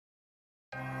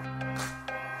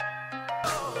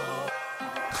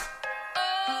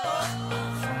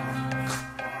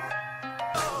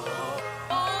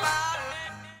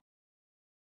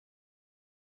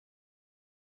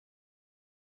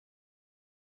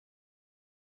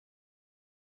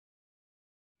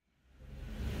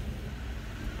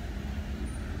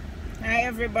Hi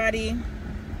everybody.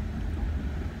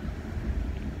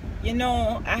 You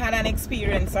know, I had an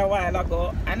experience a while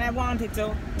ago and I wanted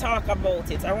to talk about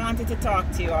it. I wanted to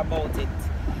talk to you about it.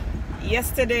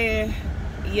 Yesterday,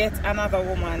 yet another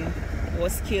woman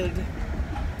was killed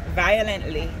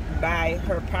violently by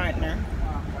her partner.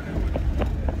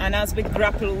 And as we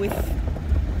grapple with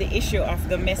the issue of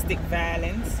domestic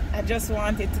violence, I just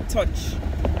wanted to touch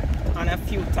on a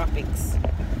few topics.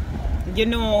 You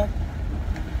know,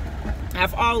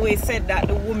 I've always said that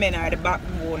the women are the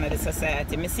backbone of the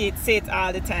society. I say it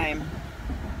all the time.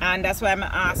 And that's why I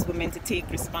ask women to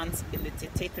take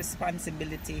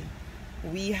responsibility.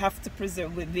 We have to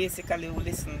preserve,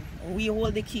 listen, we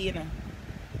hold the key, you know.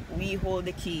 We hold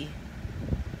the key.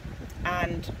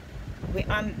 And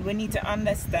we need to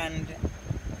understand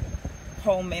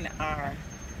how men are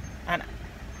and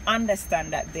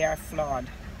understand that they are flawed.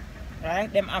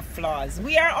 Right? Them have flaws.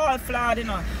 We are all flawed, you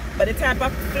know, but the type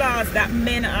of flaws that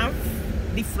men have,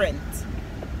 different.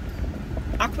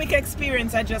 A quick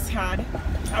experience I just had.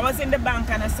 I was in the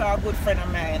bank and I saw a good friend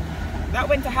of mine that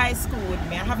went to high school with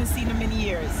me. I haven't seen him in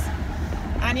years.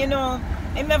 And you know,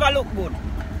 he never looked good.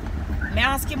 I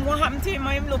asked him what happened to him,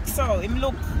 and him looked so. Him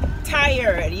looked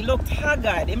tired, he looked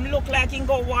haggard, him looked like he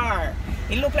go war.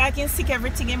 He looked like he sick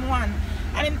everything him want.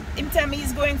 And him tell me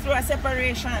he's going through a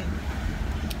separation.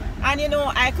 And you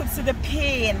know, I could see the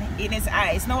pain in his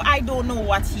eyes. Now, I don't know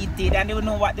what he did. I don't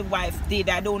know what the wife did.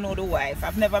 I don't know the wife.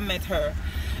 I've never met her.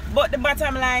 But the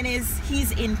bottom line is,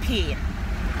 he's in pain.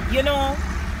 You know?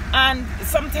 And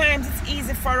sometimes it's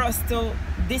easy for us to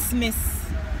dismiss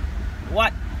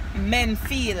what men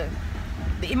feel,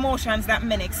 the emotions that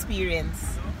men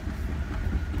experience.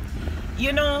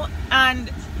 You know?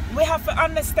 And we have to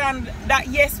understand that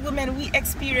yes, women, we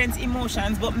experience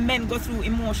emotions, but men go through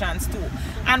emotions too.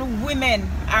 And women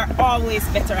are always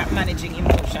better at managing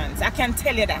emotions. I can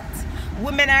tell you that.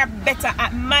 Women are better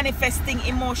at manifesting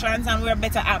emotions and we're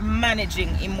better at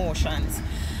managing emotions.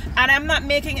 And I'm not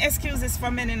making excuses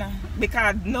for men, you know,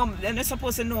 because no, they're not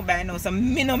supposed to know by now, so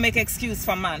me no make excuse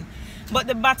for man. But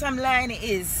the bottom line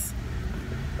is,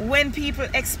 when people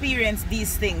experience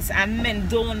these things and men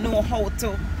don't know how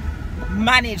to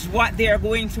manage what they're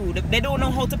going through, they don't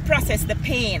know how to process the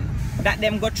pain that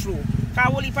them go through. For a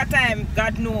whole heap of time,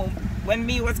 God know, when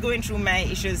me was going through my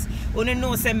issues, only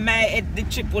know say my head the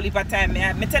trip whole heap of time.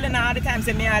 Me telling her all the time,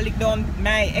 say me I lick down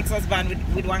my ex-husband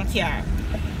with one car.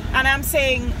 And I'm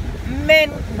saying,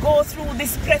 men go through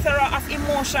this plethora of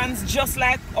emotions just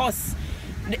like us.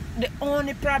 The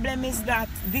only problem is that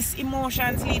these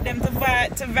emotions lead them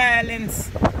to violence,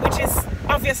 which is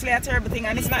obviously a terrible thing,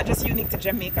 and it's not just unique to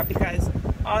Jamaica, because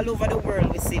all over the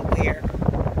world we see where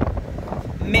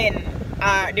men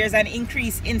are, there's an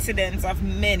increased incidence of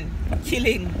men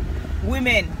killing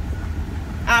women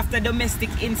after domestic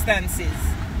instances.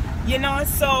 You know,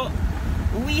 so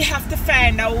we have to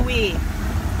find a way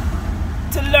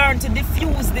to learn to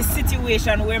diffuse this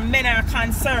situation where men are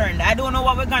concerned. I don't know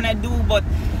what we're gonna do, but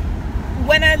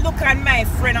when I look at my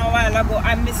friend a while ago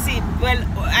and me see, well,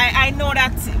 I know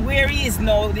that where he is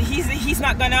now, he's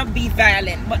not gonna be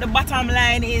violent, but the bottom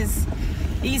line is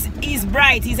he's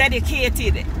bright, he's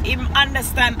educated, he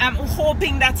understands. I'm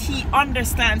hoping that he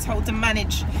understands how to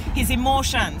manage his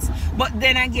emotions. But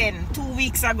then again, 2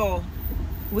 weeks ago,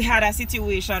 we had a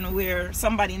situation where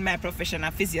somebody in my profession,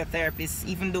 a physiotherapist,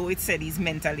 even though it said he's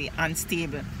mentally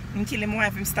unstable, and kill him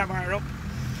wife, him stab her up.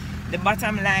 The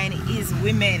bottom line is,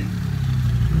 women,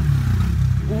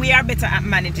 we are better at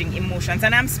managing emotions.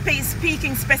 And I'm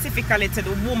speaking specifically to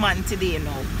the woman today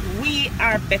now. We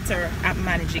are better at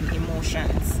managing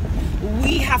emotions.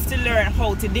 We have to learn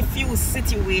how to diffuse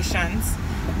situations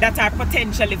that are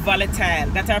potentially volatile,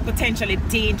 that are potentially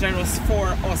dangerous for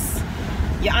us.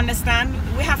 You understand?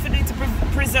 We have to do it to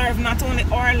preserve not only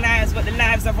our lives, but the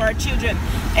lives of our children.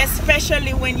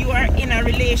 Especially when you are in a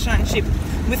relationship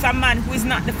with a man who is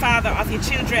not the father of your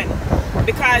children.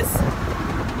 Because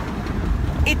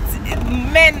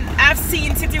men, I've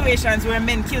seen situations where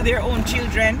men kill their own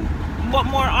children, but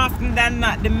more often than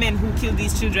not, the men who kill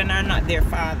these children are not their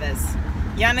fathers.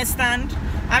 You understand?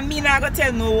 I mean, I'm going to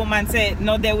tell no woman, say,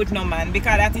 no, they're with no man,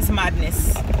 because that is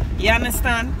madness. You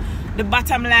understand? The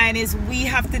bottom line is, we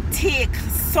have to take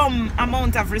some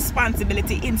amount of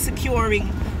responsibility in securing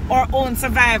our own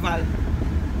survival.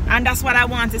 And that's what I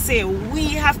want to say. We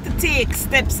have to take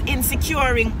steps in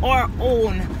securing our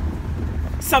own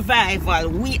survival.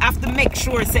 We have to make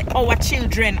sure that our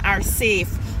children are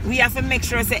safe. We have to make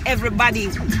sure that everybody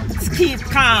keep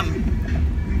calm.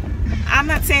 I'm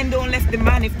not saying don't left the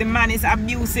man if the man is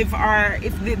abusive, or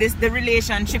if the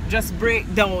relationship just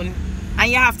break down and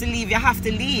you have to leave, you have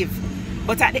to leave.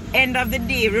 But at the end of the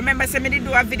day, remember say me did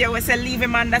do a video where say leave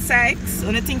him under Sykes.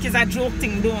 When you think it's a joke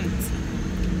thing, don't.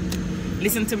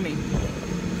 Listen to me.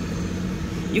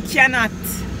 You cannot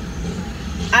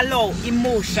allow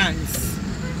emotions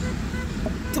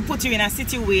to put you in a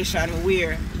situation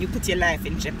where you put your life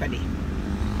in jeopardy.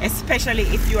 Especially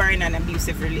if you are in an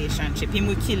abusive relationship. He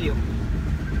will kill you.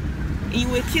 He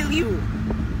will kill you.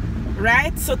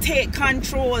 Right? So take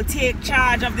control, take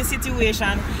charge of the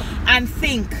situation and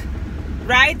think.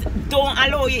 Right? Don't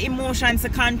allow your emotions to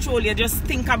control you. Just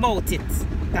think about it.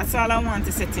 That's all I want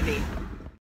to say today.